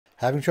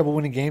Having trouble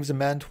winning games in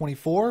Madden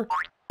 24?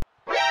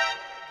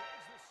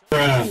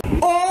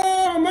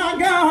 Oh my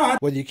God!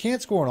 Whether you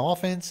can't score on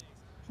offense?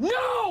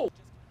 No!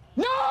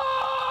 No!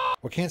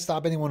 Or can't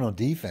stop anyone on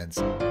defense?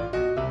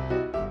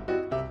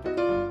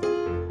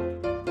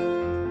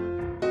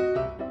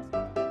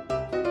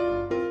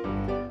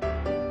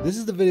 This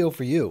is the video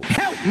for you.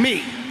 Help me!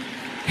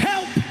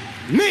 Help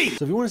me!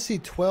 So if you want to see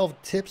 12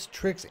 tips,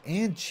 tricks,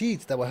 and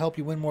cheats that will help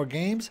you win more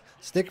games,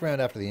 stick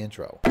around after the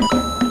intro.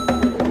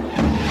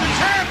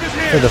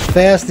 For the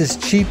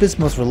fastest, cheapest,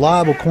 most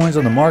reliable coins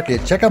on the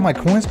market, check out my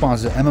coin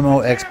sponsor,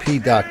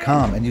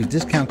 MMOXP.com, and use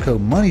discount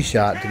code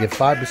MONEYSHOT to get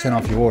 5%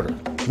 off your order.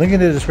 Link in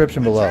the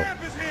description below.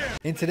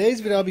 In today's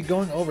video, I'll be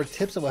going over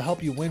tips that will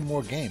help you win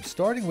more games,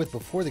 starting with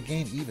before the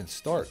game even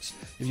starts.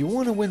 If you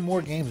want to win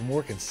more games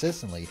more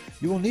consistently,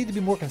 you will need to be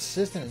more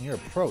consistent in your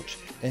approach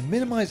and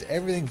minimize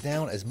everything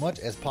down as much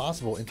as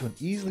possible into an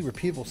easily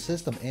repeatable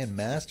system and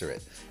master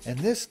it. And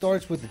this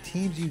starts with the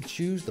teams you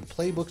choose, the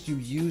playbooks you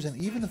use, and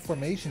even the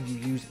formations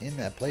you use in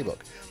that playbook.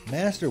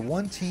 Master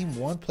one team,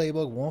 one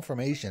playbook, one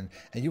formation,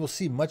 and you will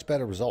see much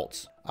better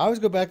results. I always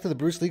go back to the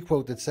Bruce Lee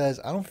quote that says,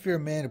 "I don't fear a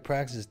man who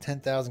practices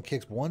 10,000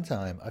 kicks one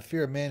time. I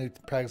fear a man who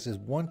practices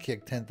one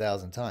kick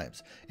 10,000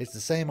 times." It's the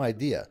same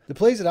idea. The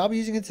plays that I'll be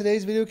using in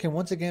today's video can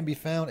once again be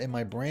found in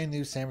my brand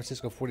new San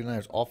Francisco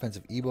 49ers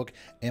offensive ebook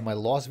and my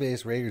Las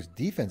Vegas Raiders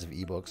defensive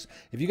ebooks.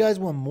 If you guys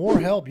want more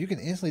help, you can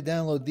instantly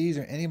download these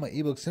or any of my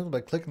ebooks simply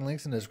by clicking the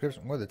links in the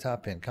description or the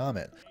top pinned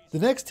comment. The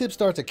next tip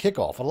starts at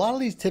kickoff. A lot of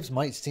these tips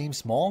might seem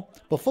small,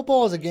 but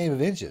football is a game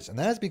of inches, and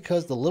that is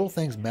because the little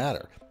things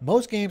matter.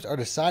 Most games are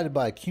decided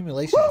by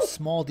accumulation of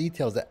small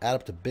details that add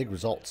up to big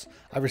results.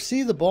 I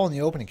receive the ball in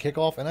the opening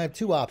kickoff, and I have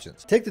two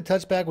options. Take the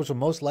touchback, which will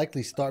most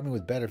likely start me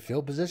with better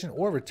field position,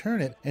 or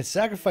return it and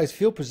sacrifice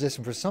field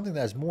position for something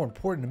that is more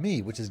important to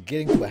me, which is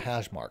getting to a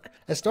hash mark.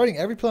 As starting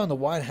every play on the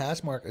wide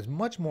hash mark is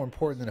much more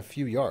important than a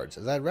few yards,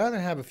 as I'd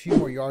rather have a few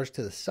more yards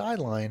to the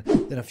sideline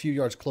than a few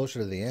yards closer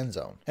to the end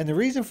zone. And the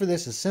reason for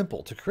this is simple.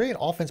 To create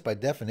offense by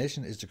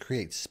definition is to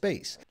create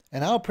space.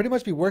 And I'll pretty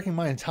much be working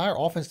my entire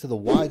offense to the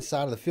wide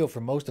side of the field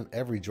for most of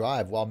every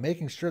drive while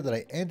making sure that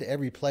I end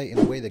every play in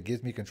a way that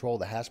gives me control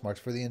of the hash marks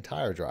for the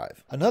entire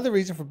drive. Another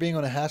reason for being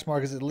on a hash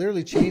mark is it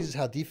literally changes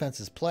how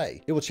defenses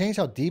play. It will change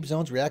how deep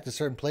zones react to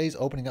certain plays,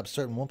 opening up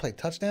certain one-play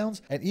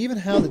touchdowns, and even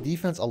how the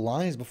defense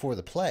aligns before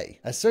the play.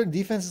 As certain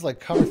defenses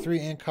like cover 3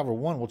 and cover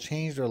 1 will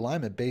change their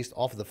alignment based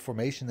off of the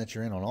formation that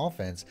you're in on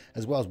offense,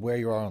 as well as where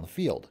you are on the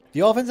field.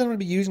 The offense I'm going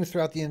to be using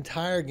throughout the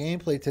entire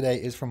gameplay today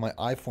is from my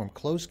I-form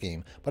close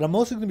scheme, but I'm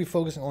mostly going to be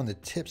focusing on the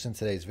tips in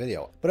today's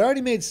video. But I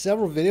already made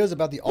several videos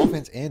about the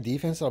offense and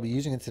defense that I'll be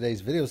using in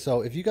today's video,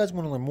 so if you guys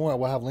want to learn more, I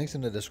will have links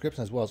in the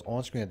description as well as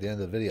on screen at the end of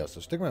the video,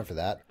 so stick around for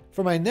that.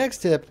 For my next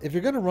tip, if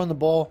you're going to run the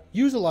ball,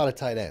 use a lot of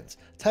tight ends.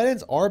 Tight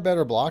ends are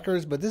better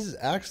blockers, but this is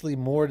actually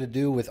more to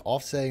do with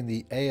offsetting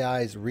the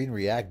AI's read and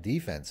react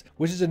defense,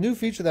 which is a new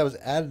feature that was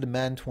added to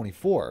Madden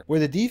 24, where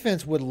the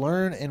defense would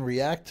learn and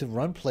react to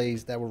run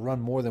plays that were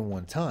run more than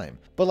one time.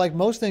 But like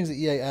most things that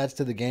EA adds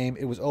to the game,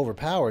 it was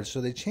overpowered,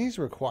 so they changed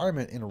the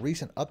requirement in a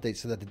recent update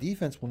so that the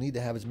defense will need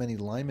to have as many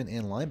linemen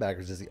and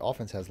linebackers as the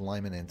offense has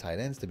linemen and tight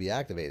ends to be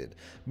activated.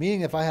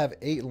 Meaning if I have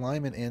 8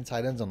 linemen and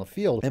tight ends on the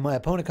field and my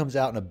opponent comes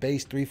out in a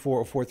base 3-4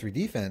 or 4-3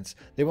 defense,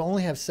 they will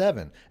only have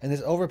 7, and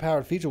this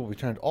overpowered feature will be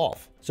turned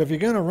off. So if you're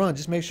going to run,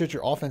 just make sure that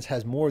your offense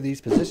has more of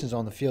these positions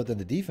on the field than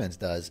the defense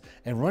does,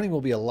 and running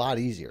will be a lot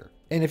easier.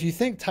 And if you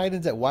think tight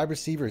ends at wide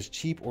receiver is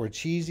cheap or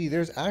cheesy,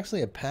 there's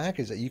actually a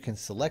package that you can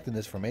select in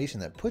this formation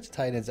that puts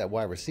tight ends at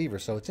wide receiver,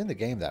 so it's in the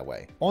game that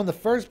way. On the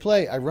first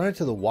play, I run it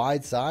to the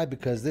wide side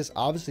because this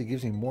obviously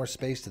gives me more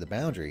space to the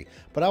boundary,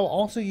 but I will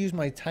also use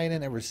my tight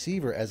end and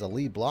receiver as a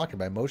lead blocker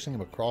by motioning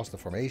him across the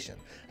formation,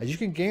 as you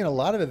can gain a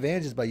lot of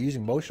advantages by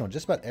using motion on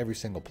just about every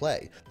single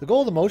play. The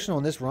goal of the motion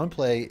on this run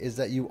play is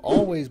that you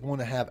always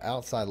want to have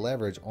outside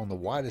leverage on the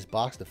widest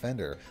box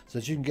defender so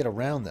that you can get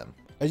around them.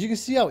 As you can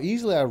see how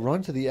easily I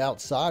run to the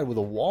outside with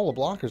a wall of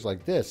blockers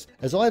like this,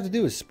 as all I have to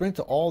do is sprint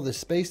to all the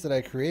space that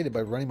I created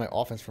by running my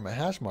offense from a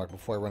hash mark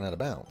before I run out of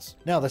bounds.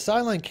 Now, the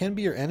sideline can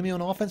be your enemy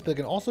on offense, but it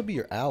can also be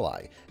your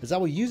ally, as I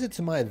will use it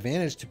to my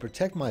advantage to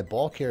protect my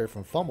ball carrier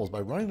from fumbles by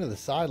running to the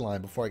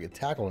sideline before I get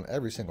tackled on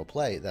every single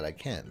play that I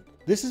can.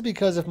 This is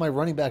because if my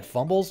running back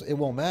fumbles, it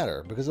won't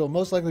matter, because it will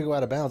most likely go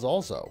out of bounds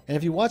also. And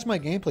if you watch my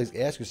gameplays,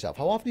 ask yourself,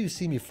 how often do you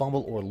see me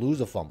fumble or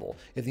lose a fumble?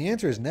 If the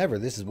answer is never,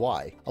 this is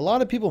why. A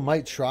lot of people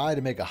might try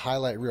to make a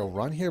highlight reel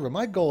run here, but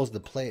my goal is to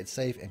play it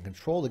safe and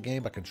control the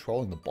game by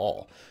controlling the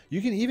ball.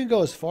 You can even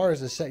go as far as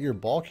to set your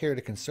ball carrier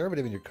to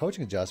conservative in your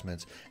coaching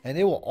adjustments, and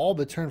it will all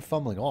but turn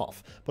fumbling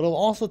off. But it'll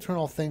also turn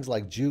off things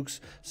like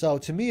jukes, so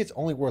to me it's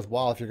only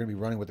worthwhile if you're going to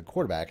be running with the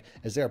quarterback,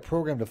 as they are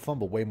programmed to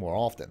fumble way more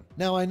often.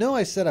 Now, I know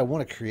I said I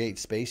want to create create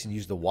space and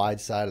use the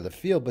wide side of the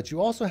field, but you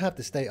also have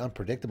to stay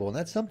unpredictable, and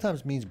that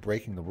sometimes means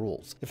breaking the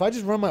rules. If I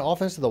just run my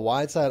offense to the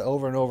wide side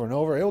over and over and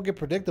over, it will get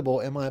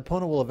predictable, and my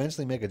opponent will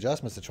eventually make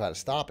adjustments to try to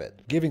stop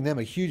it, giving them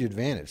a huge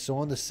advantage. So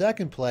on the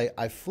second play,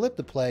 I flip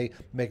the play,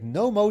 make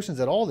no motions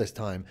at all this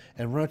time,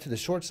 and run to the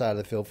short side of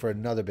the field for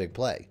another big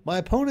play. My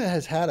opponent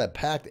has had a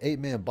packed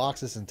 8-man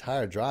box this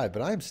entire drive,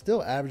 but I am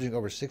still averaging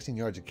over 16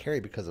 yards a carry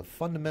because of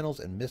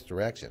fundamentals and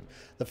misdirection.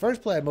 The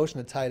first play I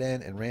motioned the tight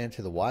end and ran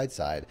to the wide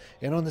side,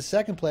 and on the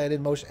second play I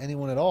didn't motion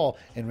anyone at all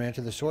and ran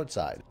to the short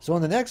side. So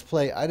on the next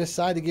play, I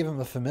decided to give him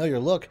a familiar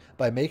look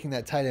by making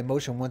that tight end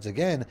motion once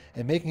again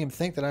and making him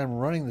think that I'm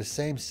running the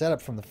same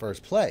setup from the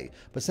first play.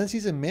 But since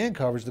he's in man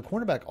coverage, the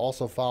cornerback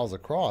also follows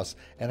across,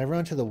 and I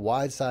run to the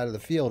wide side of the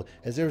field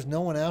as there's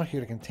no one out here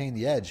to contain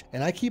the edge,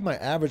 and I keep my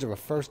average of a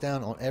first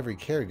down on every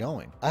carry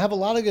going. I have a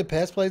lot of good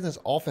pass plays in this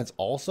offense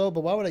also,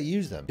 but why would I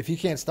use them if you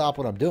can't stop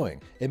what I'm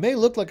doing? It may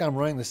look like I'm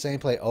running the same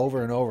play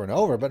over and over and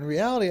over, but in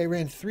reality I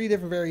ran 3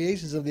 different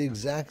variations of the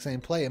exact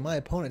same play, and my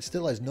opponent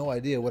still has no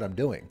idea what I'm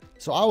doing.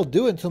 So I will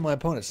do it until my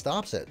opponent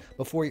stops it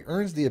before he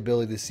earns the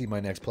ability to see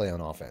my next play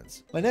on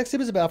offense. My next tip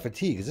is about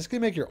fatigue. Is this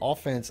going to make your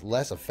offense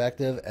less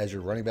effective as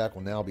your running back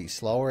will now be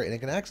slower, and it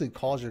can actually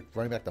cause your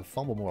running back to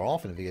fumble more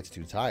often if he gets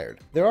too tired.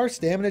 There are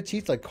stamina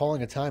cheats like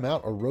calling a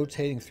timeout or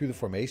rotating through the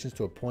formations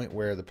to a point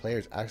where the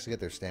players actually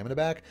get their stamina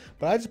back,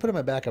 but I just put in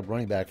my backup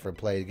running back for a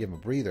play to give him a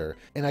breather,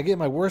 and I get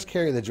my worst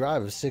carry of the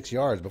drive of 6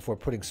 yards before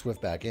putting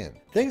Swift back in.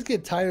 Things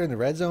get tighter in the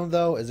red zone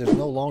though, as there's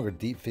no longer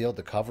deep field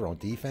to cover on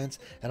defense,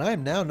 and I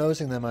am now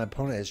noticing that my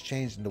opponent has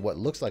changed into what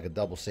looks like a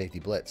double safety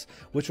blitz,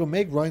 which will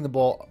make running the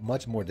ball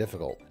much more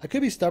difficult. I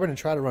could be stubborn and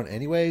try to run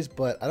anyways,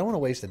 but I don't want to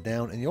waste a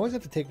down, and you always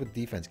have to take what the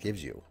defense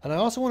gives you. And I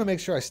also want to make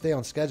sure I stay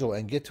on schedule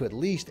and get to at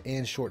least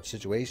and short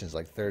situations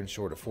like 3rd and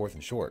short or 4th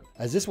and short,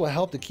 as this will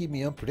help to keep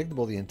me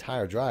unpredictable the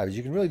entire drive, as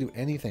you can really do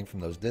anything from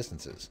those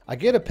distances. I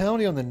get a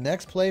penalty on the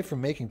next play for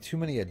making too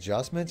many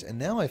adjustments, and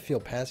now I feel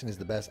passing is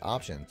the best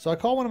option. So I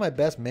call one of my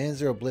best man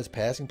zero blitz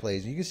passing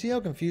plays, and you can see how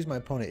confused my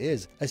opponent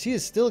is, as he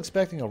is still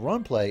expecting a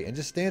run play and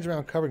just stands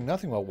around covering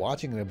nothing while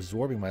watching and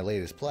absorbing my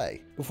latest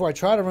play. Before I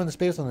try to run the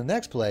space on the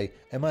next play,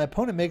 and my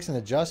opponent makes an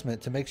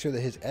adjustment to make sure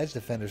that his edge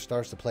defender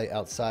starts to play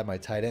outside my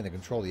tight end to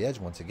control the edge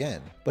once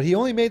again. But he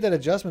only made that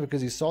adjustment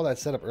because he saw that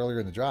setup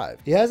earlier in the drive.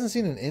 He hasn't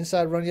seen an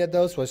inside run yet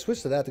though, so I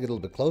switched to that to get a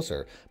little bit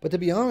closer. But to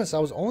be honest, I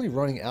was only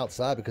running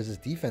outside because his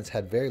defense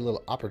had very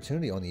little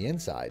opportunity on the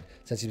inside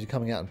since he was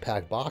coming out in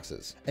packed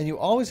boxes. And you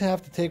always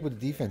have to take what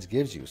the defense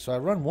gives you, so I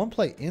run one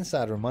play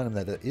inside to remind him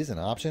that that is an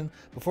option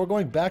before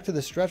going back to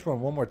the stretch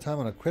run one more time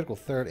on a critical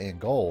 3rd and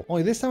goal.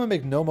 Only this time I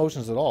make no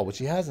motions at all, which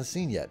he hasn't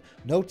seen yet.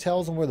 No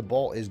tells him where the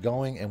ball is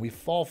going, and we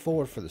fall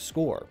forward for the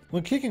score.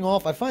 When kicking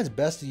off, I find it's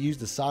best to use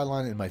the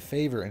sideline in my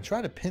favor and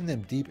try to pin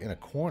them deep in a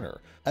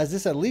corner, as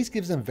this at least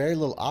gives them very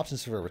little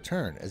options for a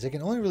return, as they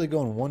can only really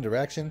go in one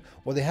direction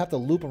or they have to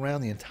loop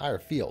around the entire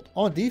field.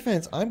 On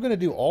defense, I'm going to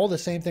do all the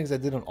same things I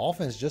did on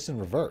offense, just in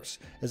reverse,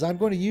 as I'm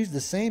going to use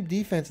the same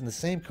defense and the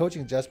same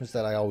coaching adjustments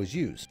that I always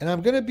use. And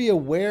I'm going to be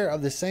aware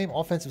of the same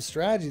offensive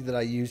strategy that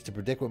I use to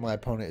predict what my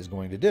opponent is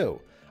going to do.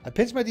 I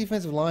pinch my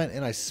defensive line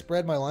and I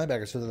spread my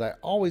linebacker so that I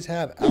always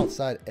have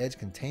outside edge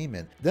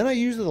containment. Then I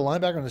use the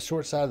linebacker on the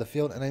short side of the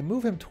field and I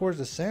move him towards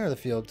the center of the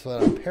field so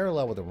that I'm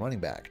parallel with the running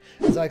back,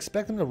 as I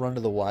expect him to run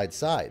to the wide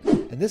side.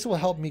 And this will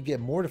help me get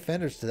more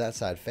defenders to that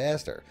side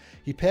faster.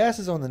 He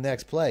passes on the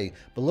next play,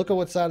 but look at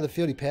what side of the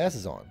field he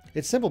passes on.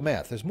 It's simple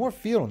math. There's more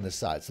field on this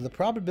side, so the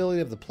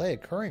probability of the play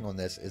occurring on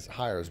this is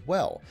higher as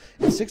well.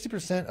 If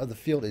 60% of the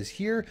field is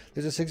here,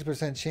 there's a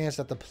 60% chance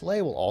that the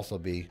play will also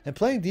be. And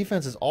playing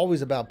defense is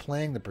always about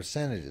playing the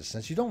percentages.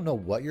 Since you don't know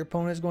what your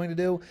opponent is going to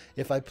do,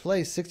 if I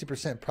play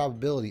 60%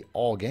 probability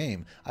all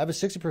game, I have a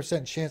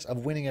 60% chance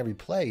of winning every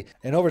play,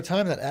 and over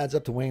time that adds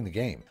up to winning the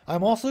game.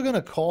 I'm also going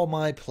to call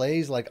my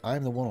plays like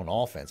I'm the one on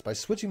offense by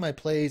switching my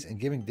plays and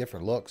giving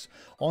different looks.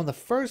 On the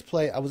first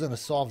play, I was in a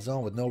soft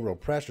zone with no real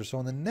pressure, so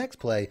on the next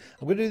play,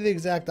 I'm going to do the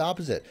exact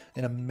opposite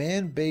in a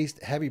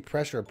man-based heavy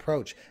pressure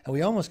approach, and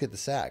we almost get the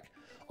sack.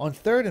 On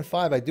 3rd and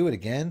 5, I do it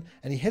again,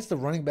 and he hits the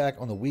running back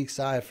on the weak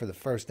side for the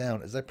first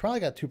down, as I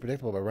probably got too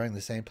predictable by running the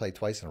same play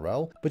twice in a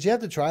row. But you have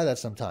to try that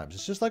sometimes.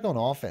 It's just like on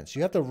offense.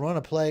 You have to run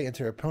a play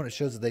until your opponent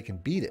shows that they can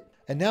beat it.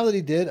 And now that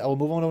he did, I will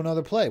move on to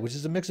another play, which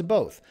is a mix of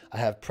both. I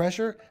have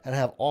pressure and I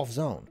have off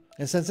zone.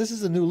 And since this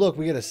is a new look,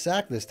 we get a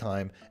sack this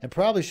time, and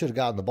probably should have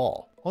gotten the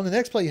ball. On the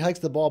next play, he hikes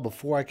the ball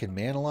before I can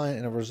man align,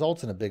 and it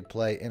results in a big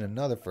play and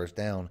another first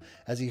down,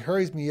 as he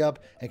hurries me up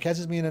and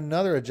catches me in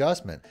another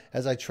adjustment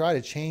as I try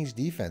to change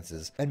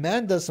defenses. And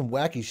Madden does some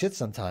wacky shit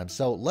sometimes,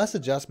 so less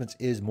adjustments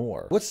is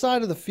more. What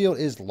side of the field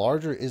is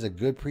larger is a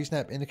good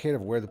pre-snap indicator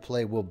of where the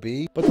play will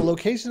be, but the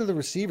location of the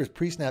receiver's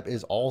pre-snap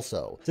is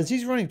also. Since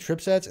he's running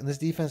trip sets and this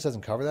defense doesn't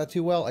cover that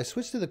too well, I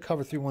switch to the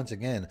cover 3 once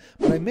again,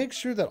 but I make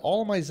sure that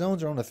all of my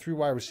zones are on the 3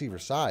 wide receiver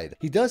side.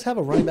 He does have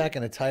a running back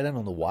and a tight end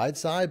on the wide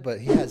side, but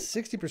he has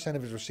 60 60%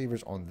 of his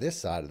receivers on this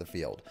side of the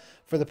field.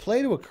 For the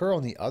play to occur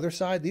on the other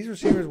side, these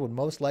receivers would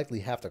most likely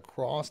have to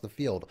cross the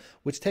field,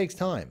 which takes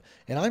time,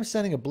 and I'm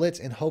sending a blitz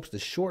in hopes to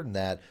shorten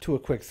that to a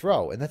quick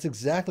throw, and that's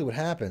exactly what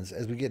happens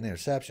as we get an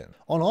interception.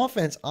 On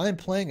offense, I'm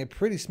playing a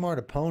pretty smart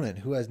opponent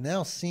who has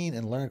now seen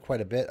and learned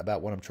quite a bit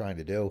about what I'm trying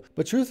to do,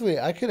 but truthfully,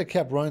 I could have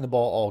kept running the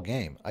ball all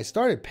game. I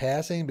started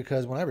passing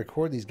because when I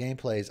record these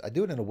gameplays, I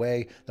do it in a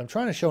way that I'm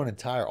trying to show an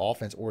entire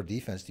offense or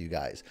defense to you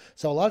guys.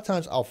 So a lot of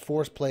times I'll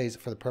force plays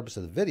for the purpose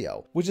of the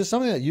video, which is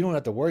something that you don't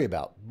have to worry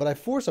about. But I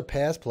force a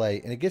pass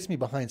play and it gets me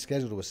behind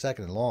schedule to a 2nd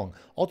and long,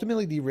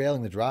 ultimately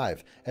derailing the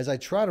drive as I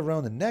try to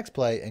run the next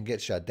play and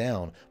get shut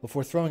down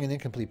before throwing an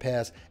incomplete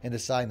pass and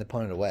deciding to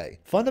punt it away.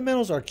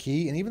 Fundamentals are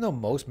key, and even though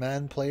most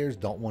Madden players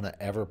don't want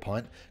to ever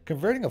punt,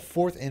 converting a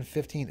 4th and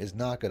 15 is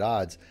not good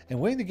odds, and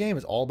winning the game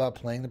is all about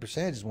playing the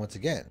percentages once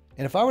again.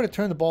 And if I were to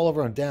turn the ball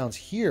over on downs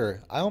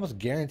here, I almost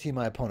guarantee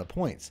my opponent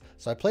points.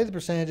 So I play the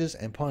percentages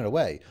and punt it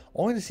away,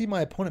 only to see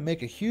my opponent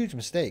make a huge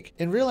mistake.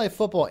 In real life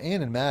football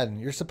and in Madden,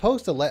 you're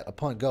supposed to let a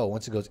punt go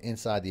once it goes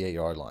inside the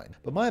 8-yard line.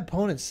 But my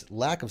opponent's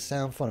lack of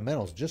sound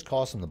fundamentals just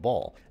cost him the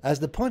ball, as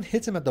the punt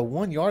hits him at the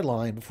 1-yard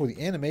line before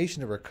the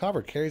animation to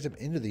recover carries him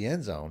into the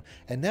end zone.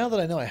 And now that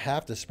I know I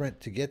have to sprint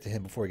to get to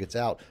him before he gets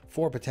out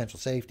for potential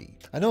safety.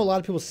 I know a lot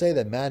of people say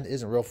that Madden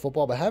isn't real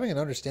football, but having an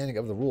understanding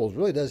of the rules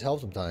really does help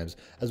sometimes,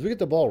 as we get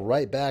the ball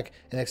right back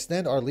and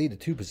extend our lead to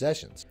 2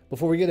 possessions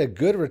before we get a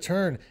good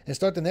return and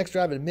start the next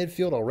drive at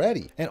midfield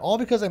already. And all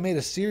because I made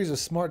a series of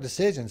smart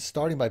decisions,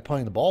 starting by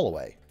punting the ball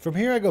away. From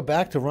here I go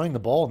back to running the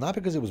ball, not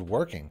because it was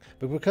working,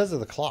 but because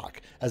of the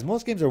clock, as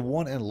most games are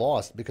won and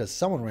lost because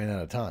someone ran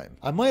out of time.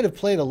 I might have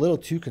played a little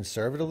too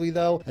conservatively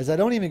though, as I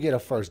don't even get a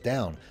first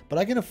down, but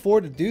I can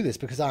afford to do this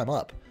because I'm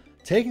up.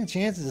 Taking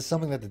chances is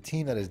something that the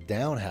team that is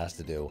down has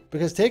to do,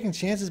 because taking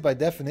chances by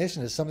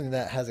definition is something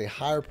that has a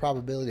higher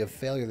probability of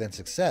failure than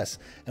success,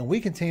 and we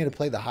continue to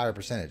play the higher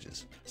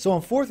percentages. So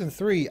on 4th and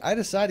 3, I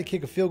decide to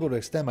kick a field goal to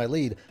extend my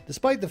lead,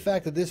 despite the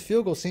fact that this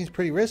field goal seems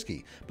pretty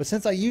risky. But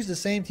since I use the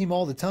same team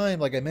all the time,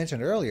 like I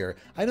mentioned earlier,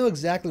 I know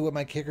exactly what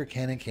my kicker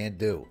can and can't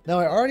do. Now,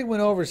 I already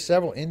went over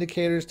several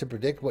indicators to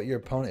predict what your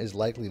opponent is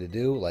likely to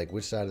do, like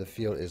which side of the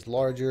field is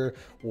larger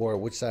or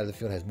which side of the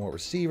field has more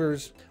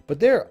receivers. But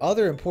there are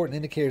other important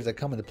indicators that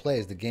come into play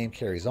as the game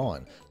carries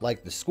on,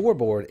 like the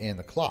scoreboard and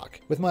the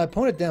clock. With my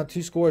opponent down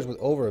 2 scores with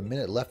over a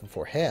minute left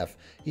before half,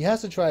 he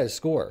has to try to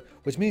score,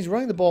 which means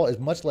running the ball is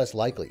much less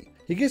likely.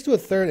 He gets to a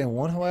 3rd and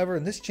 1, however,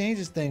 and this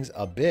changes things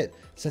a bit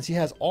since he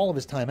has all of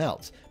his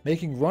timeouts,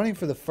 making running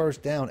for the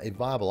first down a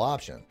viable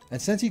option. And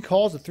since he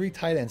calls a 3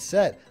 tight end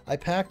set, I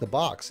pack the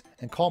box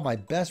and call my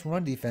best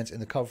run defense in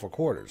the cover 4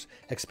 quarters,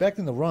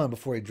 expecting the run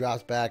before he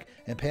drops back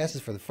and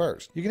passes for the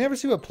first. You can never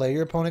see what play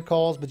your opponent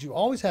calls, but you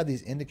always have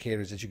these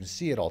indicators that you can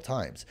see at all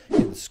times.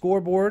 In the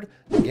scoreboard,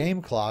 the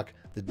game clock,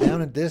 the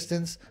down and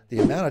distance, the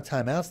amount of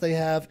timeouts they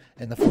have,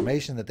 and the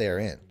formation that they are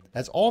in.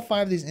 As all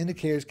 5 of these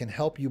indicators can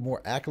help you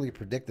more accurately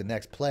predict the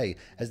next play,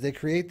 as they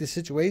create the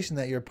situation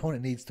that your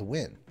opponent needs to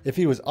win. If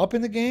he was up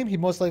in the game, he'd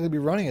most likely be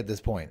running at this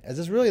point, as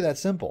it's really that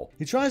simple.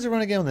 He tries to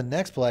run again on the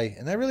next play,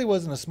 and that really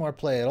wasn't a smart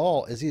play at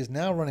all, as he is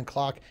now running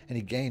clock and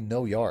he gained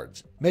no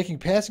yards, making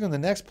passing on the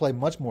next play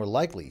much more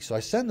likely. So I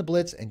send the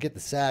blitz and get the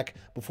sack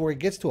before he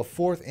gets to a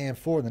 4th and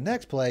 4 in the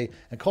next play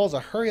and calls a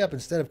hurry up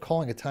instead of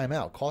calling a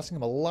timeout, costing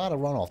him a lot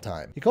of runoff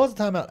time. He calls a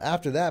timeout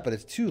after that, but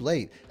it's too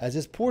late, as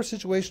his poor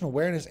situational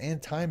awareness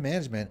and time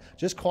management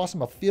just cost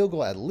him a field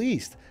goal at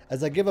least,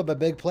 as I give up a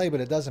big play,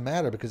 but it doesn't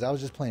matter because I was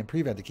just playing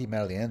prevent to keep him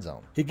out of the end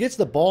zone. He gets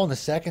the ball in the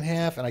second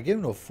half, and I get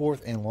him to a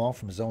 4th and long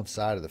from his own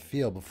side of the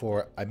field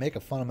before I make a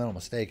fundamental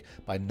mistake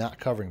by not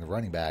covering the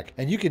running back.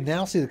 And you can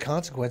now see the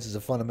consequences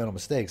of fundamental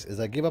mistakes as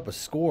I give up a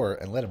score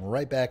and let him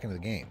right back into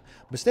the game.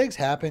 Mistakes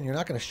happen, you're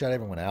not going to shut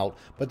everyone out,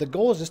 but the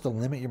goal is just to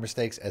limit your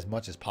mistakes as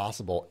much as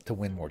possible to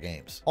win more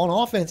games. On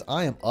offense,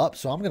 I am up,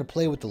 so I'm going to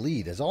play with the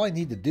lead, as all I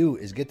need to do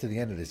is get to the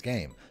end of this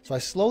game. So I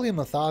slowly and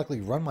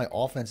methodically run my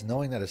offense,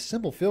 knowing that a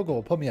simple field goal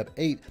will put me up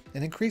 8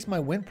 and increase my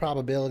win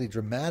probability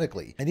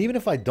dramatically. And even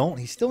if I don't,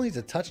 he still needs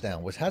a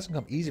touchdown, which hasn't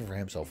come easy for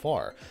him so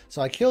far.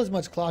 So I kill as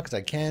much clock as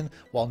I can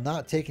while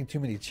not taking too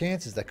many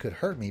chances that could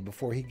hurt me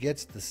before he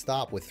gets the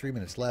stop with 3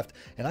 minutes left,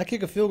 and I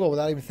kick a field goal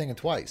without even thinking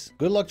twice.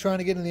 Good luck trying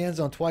to get in the end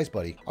zone twice,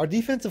 buddy. Our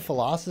defensive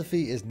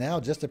philosophy is now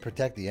just to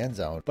protect the end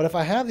zone, but if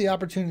I have the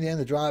opportunity to end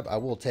the drive, I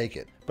will take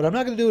it. But I'm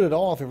not going to do it at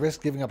all if it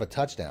risks giving up a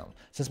touchdown.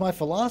 Since my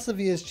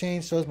philosophy has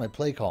changed, so has my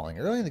play calling.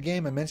 Early in the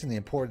game, I mentioned the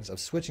importance of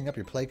switching up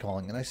your play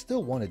calling, and I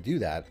still want to do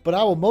that, but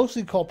I will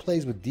mostly call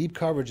plays with deep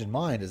coverage in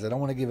mind, as I don't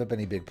want to give up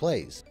any big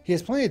plays. He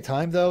has plenty of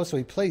time though, so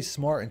he plays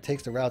smart and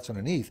takes the routes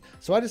underneath,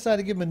 so I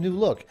decided to give him a new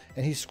look,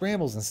 and he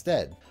scrambles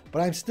instead.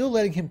 But I'm still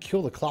letting him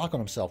kill the clock on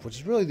himself, which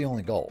is really the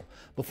only goal,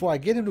 before I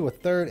get him to a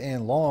 3rd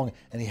and long,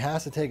 and he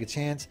has to take a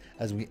chance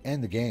as we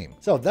end the game.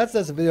 So that's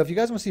the video. If you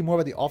guys want to see more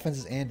about the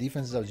offenses and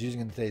defenses I was using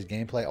in today's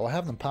gameplay, I'll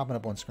have them popping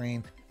up on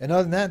screen. And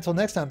other than that, until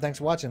next time, thanks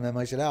for watching, man.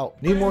 Mic it out.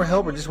 Need more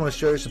help or just want to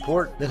show your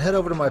support? Then head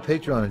over to my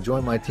Patreon and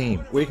join my team,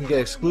 where you can get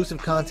exclusive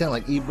content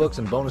like ebooks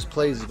and bonus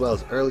plays, as well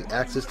as early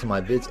access to my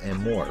vids and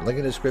more. Link in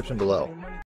the description below.